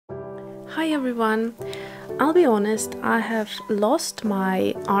Hi everyone! I'll be honest, I have lost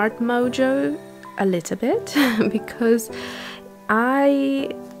my art mojo a little bit because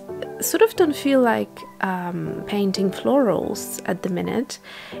I sort of don't feel like painting florals at the minute,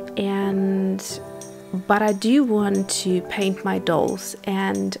 but I do want to paint my dolls,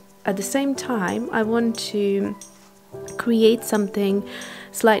 and at the same time I want to create something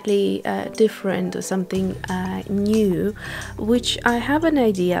slightly different or something new, which I have an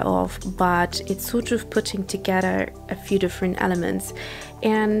idea of, but it's sort of putting together a few different elements,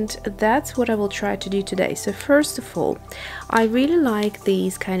 and that's what I will try to do today. So first of all, I really like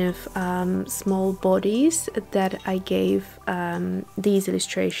these kind of small bodies that I gave these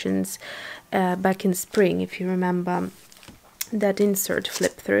illustrations back in spring, if you remember that insert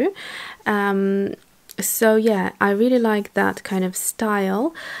flip through. So yeah, I really like that kind of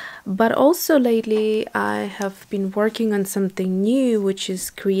style, but also lately I have been working on something new, which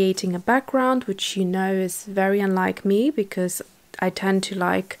is creating a background, which you know is very unlike me because I tend to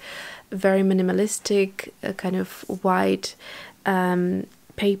like very minimalistic kind of white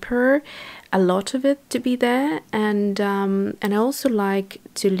paper, a lot of it to be there, and I also like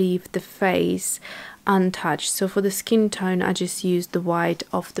to leave the face untouched. So for the skin tone I just use the white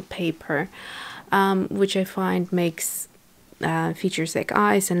of the paper, which I find makes features like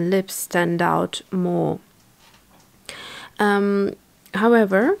eyes and lips stand out more.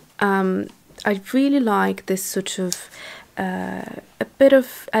 However, I really like this sort of a bit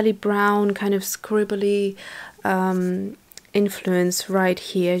of Ellie Brown kind of scribbly influence right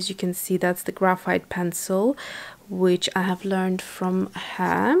here. As you can see, that's the graphite pencil, which I have learned from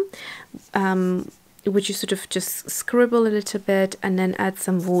her, which you sort of just scribble a little bit and then add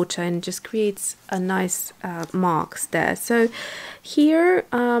some water and just creates a nice marks there. So here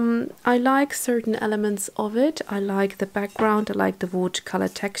I like certain elements of it. I like the background, I like the watercolor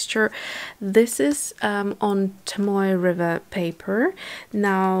texture. This is on Tamoy River paper.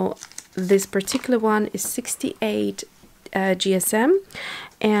 Now this particular one is 68 GSM,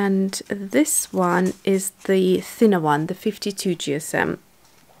 and this one is the thinner one, the 52 GSM.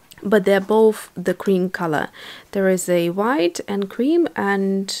 But they're both the cream color. There is a white and cream,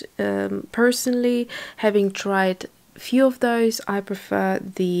 and personally, having tried a few of those, I prefer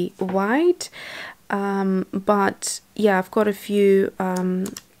the white. But yeah, I've got a few,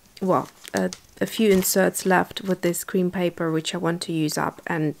 a few inserts left with this cream paper, which I want to use up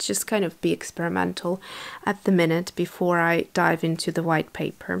and just kind of be experimental at the minute before I dive into the white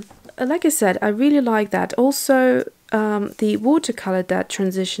paper. Like I said, I really like that. Also, the watercolor that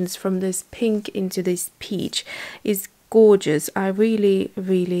transitions from this pink into this peach is gorgeous. I really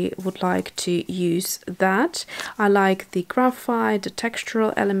would like to use that. I like the graphite, the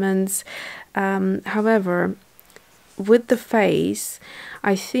textural elements. However, with the face,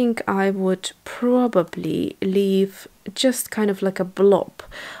 I think I would probably leave just kind of like a blob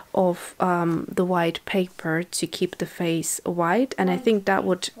of the white paper to keep the face white, and I think that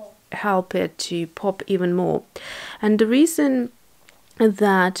would help it to pop even more. And the reason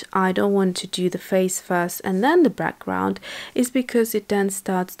that I don't want to do the face first and then the background is because it then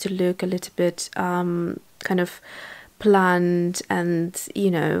starts to look a little bit kind of planned and,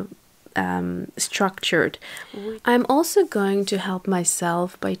 you know, structured. I'm also going to help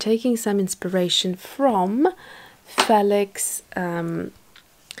myself by taking some inspiration from Felix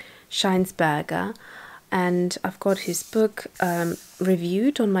Scheinsberger, and I've got his book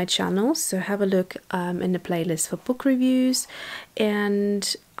reviewed on my channel, so have a look in the playlist for book reviews.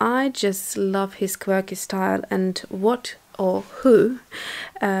 And I just love his quirky style, and what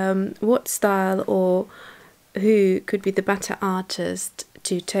style or who could be the better artist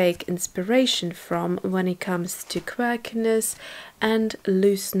to take inspiration from when it comes to quirkiness and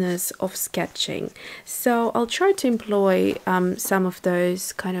looseness of sketching. So I'll try to employ some of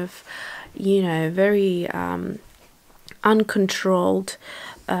those kind of, you know, very uncontrolled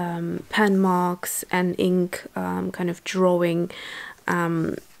pen marks and ink kind of drawing,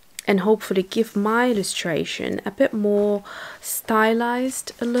 and hopefully give my illustration a bit more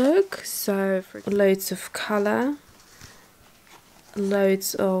stylized look. So for loads of color,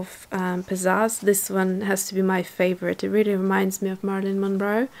 loads of pizzazz. This one has to be my favorite. It really reminds me of Marilyn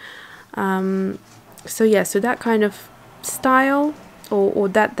Monroe. So yeah, so that kind of style or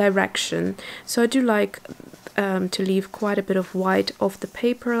that direction. So I do like to leave quite a bit of white off the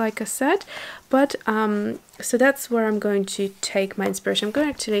paper, like I said, but so that's where I'm going to take my inspiration. I'm going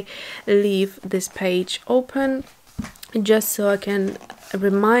to actually leave this page open just so I can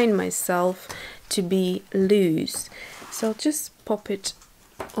remind myself to be loose. So I'll just pop it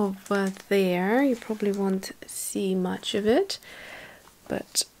over there. You probably won't see much of it,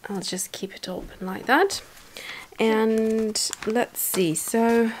 but I'll just keep it open like that. And let's see,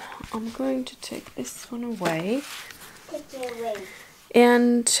 so I'm going to take this one away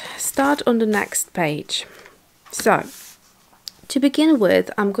and start on the next page. So to begin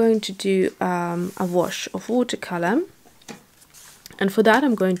with, I'm going to do a wash of watercolor, and for that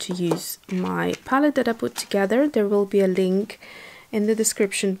I'm going to use my palette that I put together. There will be a link in the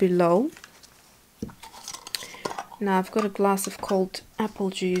description below. Now I've got a glass of cold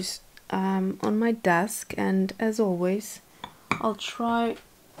apple juice on my desk, and as always I'll try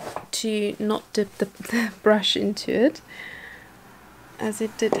to not dip the brush into it, as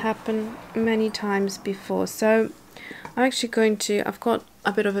it did happen many times before. So I'm actually going to, I've got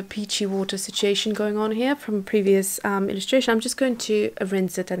a bit of a peachy water situation going on here from previous illustration. I'm just going to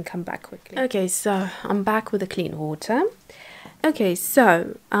rinse it and come back quickly. Okay, so I'm back with the clean water. Okay,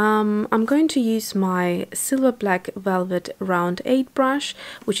 so I'm going to use my Silver Black Velvet Round 8 brush,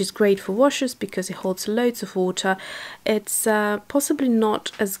 which is great for washes because it holds loads of water. It's possibly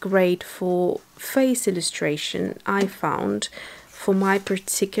not as great for face illustration, I found, for my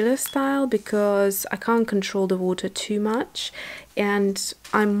particular style, because I can't control the water too much, and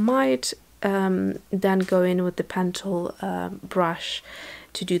I might then go in with the pencil brush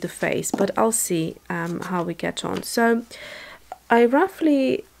to do the face, but I'll see how we get on. So I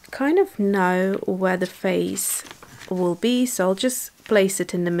roughly kind of know where the face will be, so I'll just place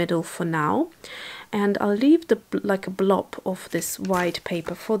it in the middle for now, and I'll leave the like a blob of this white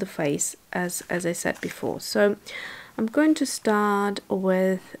paper for the face, as I said before. So I'm going to start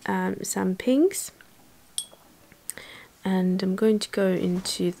with some pinks, and I'm going to go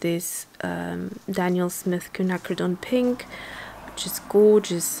into this Daniel Smith Quinacridone pink, which is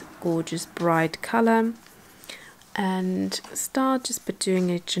gorgeous, gorgeous bright color, and start just by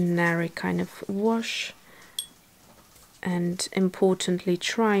doing a generic kind of wash, and importantly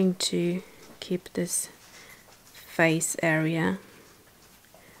trying to keep this face area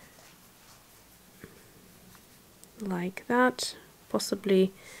like that,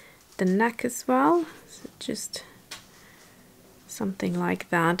 possibly the neck as well, so just something like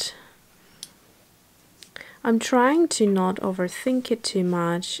that. I'm trying to not overthink it too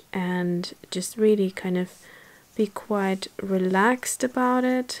much and just really kind of be quite relaxed about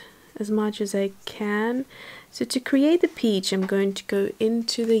it as much as I can. So to create the peach, I'm going to go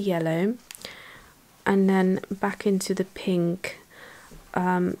into the yellow and then back into the pink.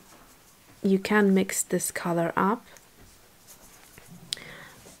 You can mix this color up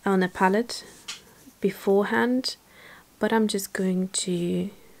on a palette beforehand, but I'm just going to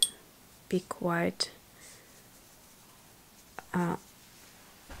be quite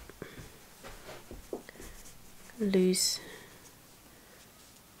loose.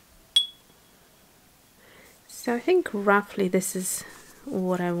 So I think roughly this is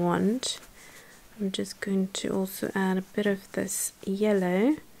what I want. I'm just going to also add a bit of this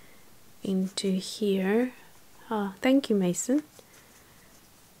yellow into here. Oh, thank you, Mason.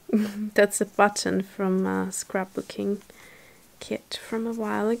 That's a button from a scrapbooking kit from a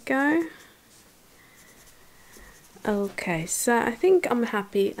while ago. Okay, so I think I'm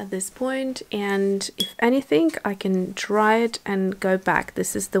happy at this point, and if anything I can dry it and go back.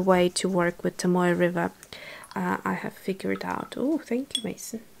 This is the way to work with Tomoe River, I have figured out. Oh, thank you,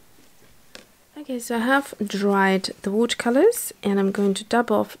 Mason. Okay, so I have dried the watercolors, and I'm going to dab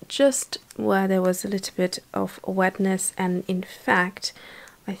off just where there was a little bit of wetness, and in fact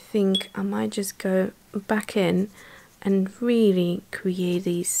I think I might just go back in and really create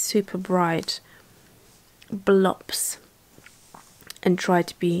these super bright blobs and try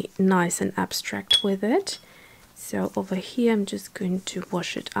to be nice and abstract with it. So over here I'm just going to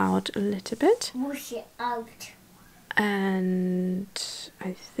wash it out a little bit. Wash it out. And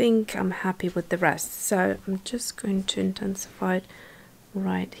I think I'm happy with the rest. So I'm just going to intensify it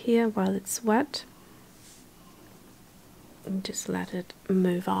right here while it's wet. And just let it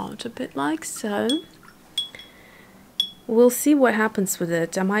move out a bit like so. We'll see what happens with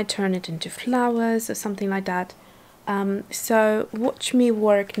it. I might turn it into flowers or something like that. So watch me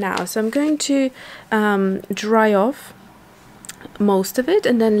work now. So I'm going to dry off most of it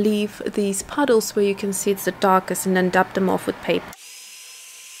and then leave these puddles where you can see it's the darkest, and then dab them off with paper.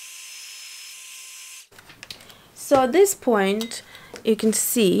 So at this point you can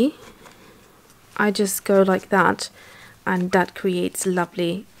see I just go like that, and that creates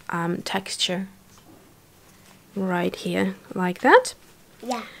lovely texture right here like that.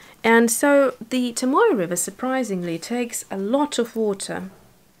 Yeah. And so the Tomoe River surprisingly takes a lot of water,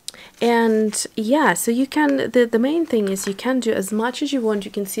 And yeah, so you can, the main thing is you can do as much as you want.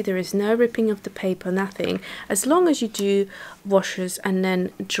 You can see there is no ripping of the paper, nothing, as long as you do washes and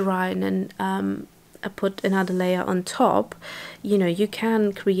then dry and then put another layer on top. You know, you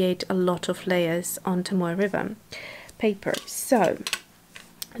can create a lot of layers on Tomoe River paper. So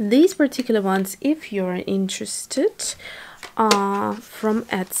these particular ones, if you're interested, are from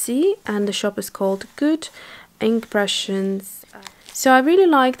Etsy, and the shop is called Good Inkpressions. So I really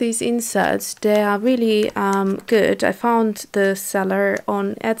like these inserts. They are really good. I found the seller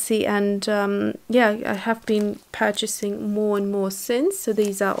on Etsy, and yeah, I have been purchasing more and more since. So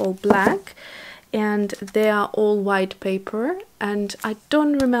these are all black and they are all white paper, and I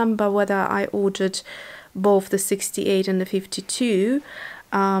don't remember whether I ordered both the 68 and the 52,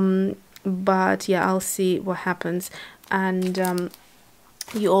 but yeah, I'll see what happens. And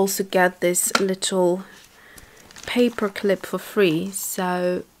you also get this little paper clip for free,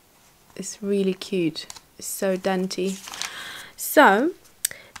 so it's really cute. It's so dainty. So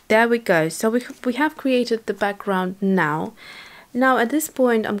there we go. So we have created the background now. Now at this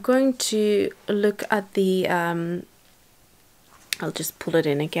point I'm going to look at the I'll just pull it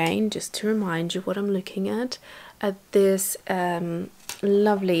in again just to remind you what I'm looking at this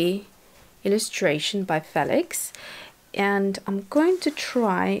lovely illustration by Felix. And I'm going to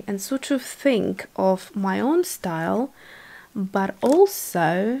try and sort of think of my own style, but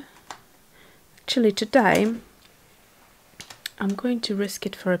also actually today I'm going to risk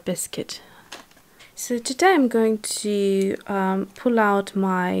it for a biscuit. So today I'm going to pull out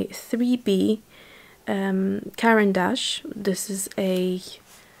my 3B Caran d'Ache. This is a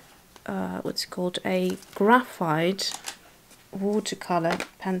what's called a graphite watercolor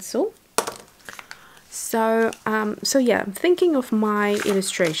pencil. So so yeah, I'm thinking of my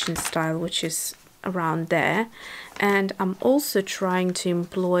illustration style, which is around there, and I'm also trying to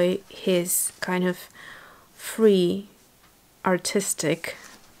employ his kind of free artistic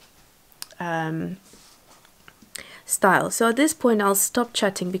style. So at this point I'll stop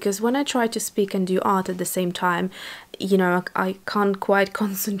chatting, because when I try to speak and do art at the same time, you know, I can't quite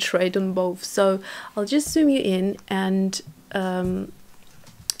concentrate on both. So I'll just zoom you in and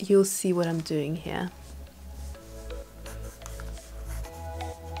you'll see what I'm doing here.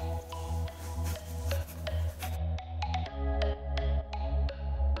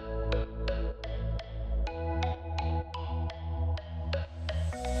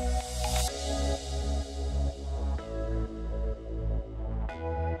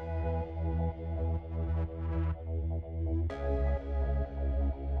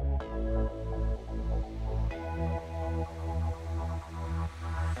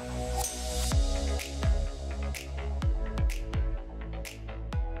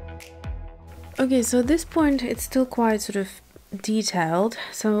 Okay, so at this point it's still quite sort of detailed.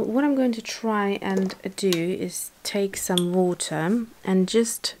 So what I'm going to try and do is take some water and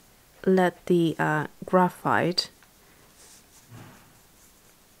just let the graphite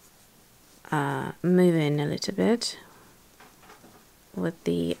move in a little bit with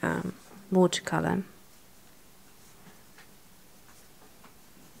the watercolor.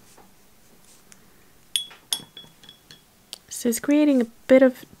 So it's creating a bit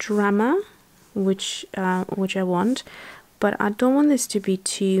of drama, which I want, but I don't want this to be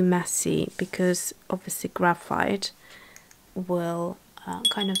too messy, because obviously graphite will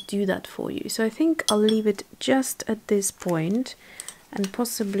kind of do that for you. So I think I'll leave it just at this point and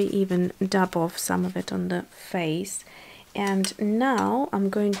possibly even dab off some of it on the face. And now I'm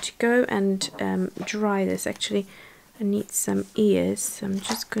going to go and dry this. Actually, I need some ears, so I'm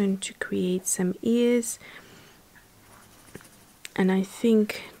just going to create some ears. And I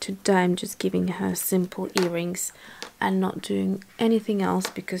think today I'm just giving her simple earrings and not doing anything else,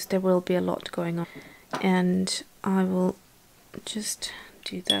 because there will be a lot going on. And I will just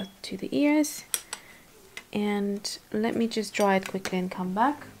do that to the ears. And let me just dry it quickly and come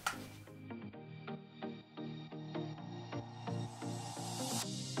back.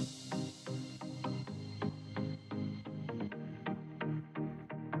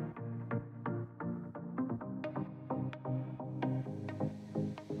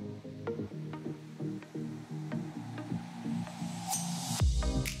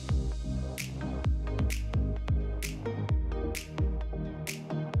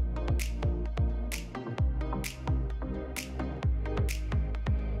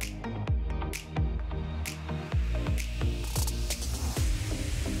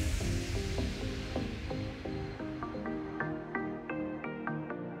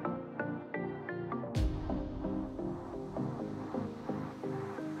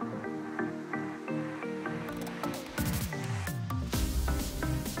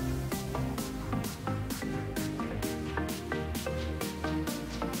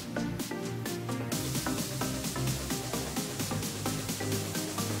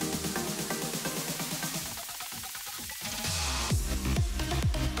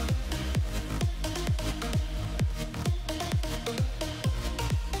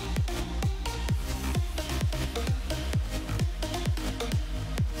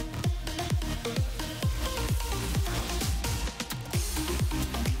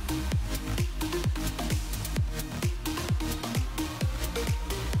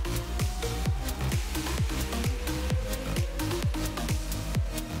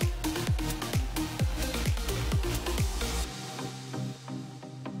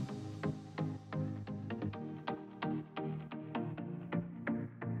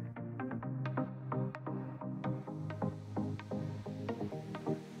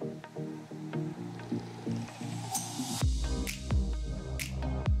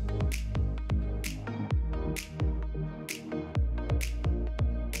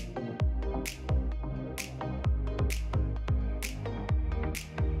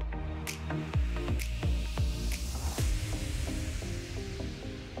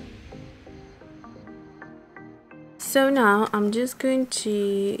 So now I'm just going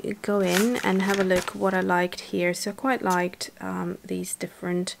to go in and have a look what I liked here. So I quite liked these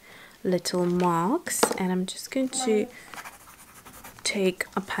different little marks, and I'm just going to take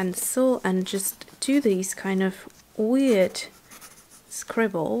a pencil and just do these kind of weird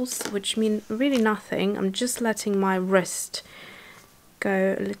scribbles, which mean really nothing. I'm just letting my wrist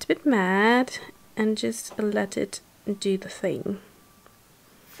go a little bit mad and just let it do the thing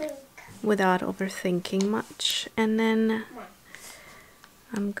without overthinking much. And then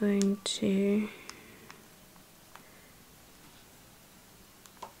I'm going to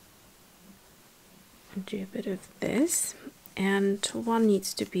do a bit of this, and one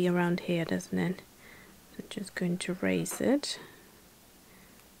needs to be around here, doesn't it? So just going to raise it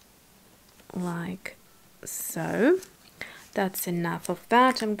like so. That's enough of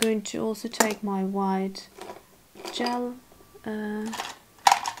that. I'm going to also take my white gel,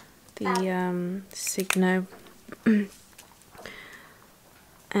 the Signo,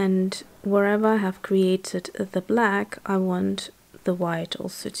 and wherever I have created the black, I want the white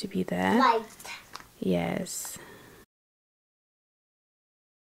also to be there. White. Yes.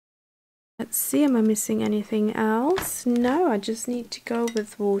 Let's see, am I missing anything else? No, I just need to go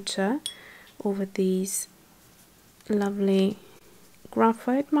with water over these lovely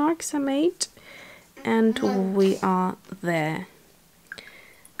graphite marks I made, and we are there.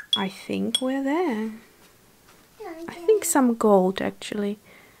 I think we're there. I think some gold, actually.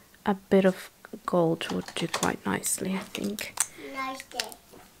 A bit of gold would do quite nicely, I think. Nice day.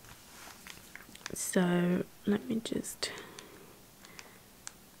 So let me just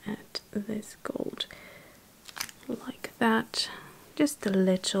add this gold like that. Just a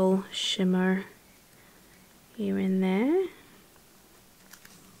little shimmer here and there.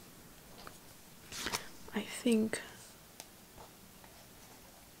 I think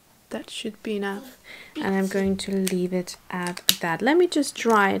that should be enough, and I'm going to leave it at that. Let me just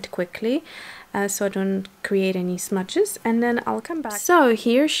dry it quickly so I don't create any smudges, and then I'll come back. So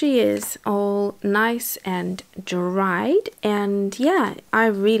here she is, all nice and dried, and yeah, I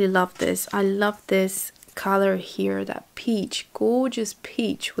really love this. I love this color here, that peach, gorgeous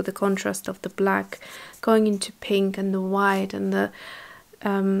peach with the contrast of the black going into pink and the white and the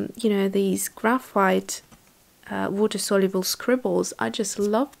you know, these graphite water-soluble scribbles. I just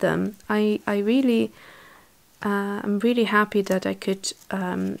love them. I'm really happy that I could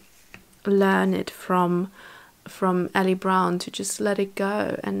learn it from Ellie Brown, to just let it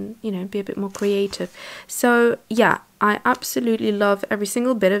go and, you know, be a bit more creative. So yeah, I absolutely love every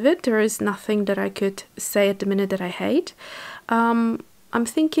single bit of it. There is nothing that I could say at the minute that I hate. I'm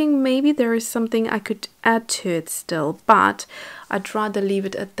thinking maybe there is something I could add to it still, but I'd rather leave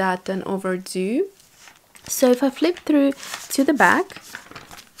it at that than overdo. So if I flip through to the back,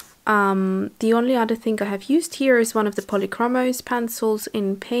 the only other thing I have used here is one of the Polychromos pencils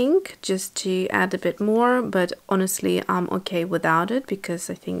in pink, just to add a bit more, but honestly I'm okay without it because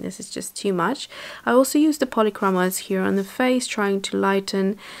I think this is just too much. I also used the Polychromos here on the face, trying to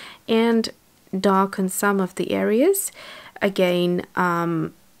lighten and darken some of the areas. Again,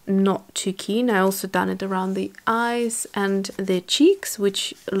 not too keen. I also done it around the eyes and the cheeks,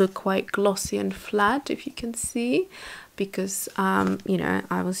 which look quite glossy and flat, if you can see, because you know,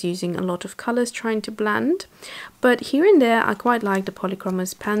 I was using a lot of colors trying to blend. But here and there I quite like the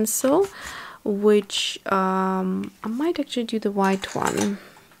Polychromos pencil, which I might actually do the white one.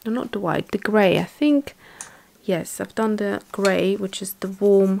 No, not the white, the grey. I think, yes, I've done the grey, which is the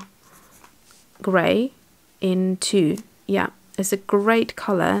warm grey in 2. Yeah, it's a great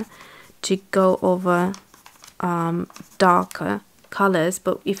color to go over darker colors.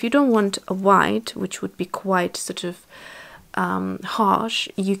 But if you don't want a white, which would be quite sort of harsh,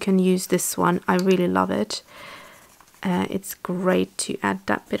 you can use this one. I really love it. It's great to add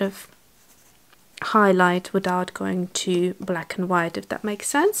that bit of highlight without going to black and white, if that makes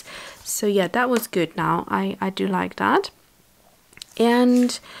sense. So yeah, that was good. Now I do like that.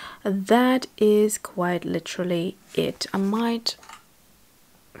 And that is quite literally it. I might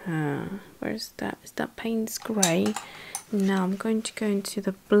where's that? Is that Payne's grey? Now I'm going to go into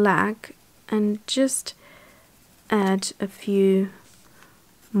the black and just add a few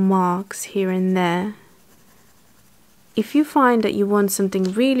marks here and there. If you find that you want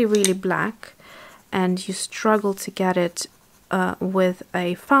something really black and you struggle to get it with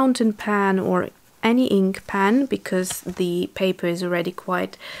a fountain pen or any ink pen, because the paper is already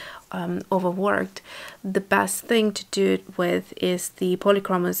quite overworked, the best thing to do it with is the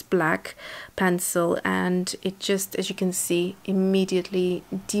Polychromos black pencil, and it just, as you can see, immediately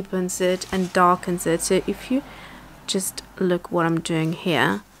deepens it and darkens it. So if you just look what I'm doing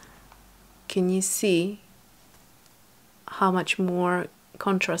here, can you see how much more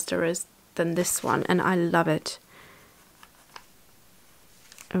contrast there is than this one, and I love it.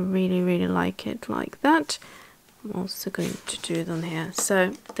 I really like it like that. I'm also going to do it on here.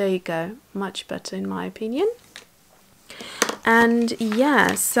 So there you go, much better in my opinion. And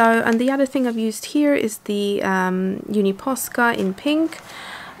yeah, so, and the other thing I've used here is the Uniposca in pink,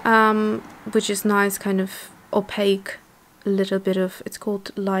 which is nice, kind of opaque, a little bit of, it's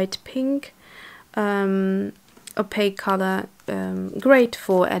called light pink, opaque color, great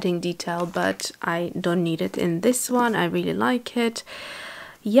for adding detail, but I don't need it in this one. I really like it.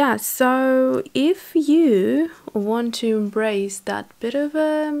 Yeah, so if you want to embrace that bit of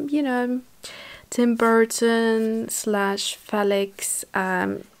a, you know, Tim Burton slash Felix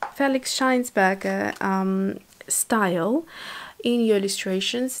Scheinsberger style in your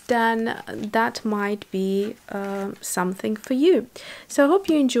illustrations, then that might be something for you. So I hope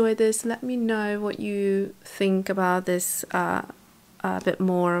you enjoy this. Let me know what you think about this a bit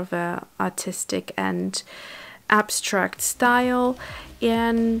more of a artistic and abstract style.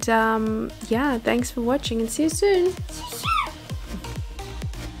 And yeah, thanks for watching and see you soon.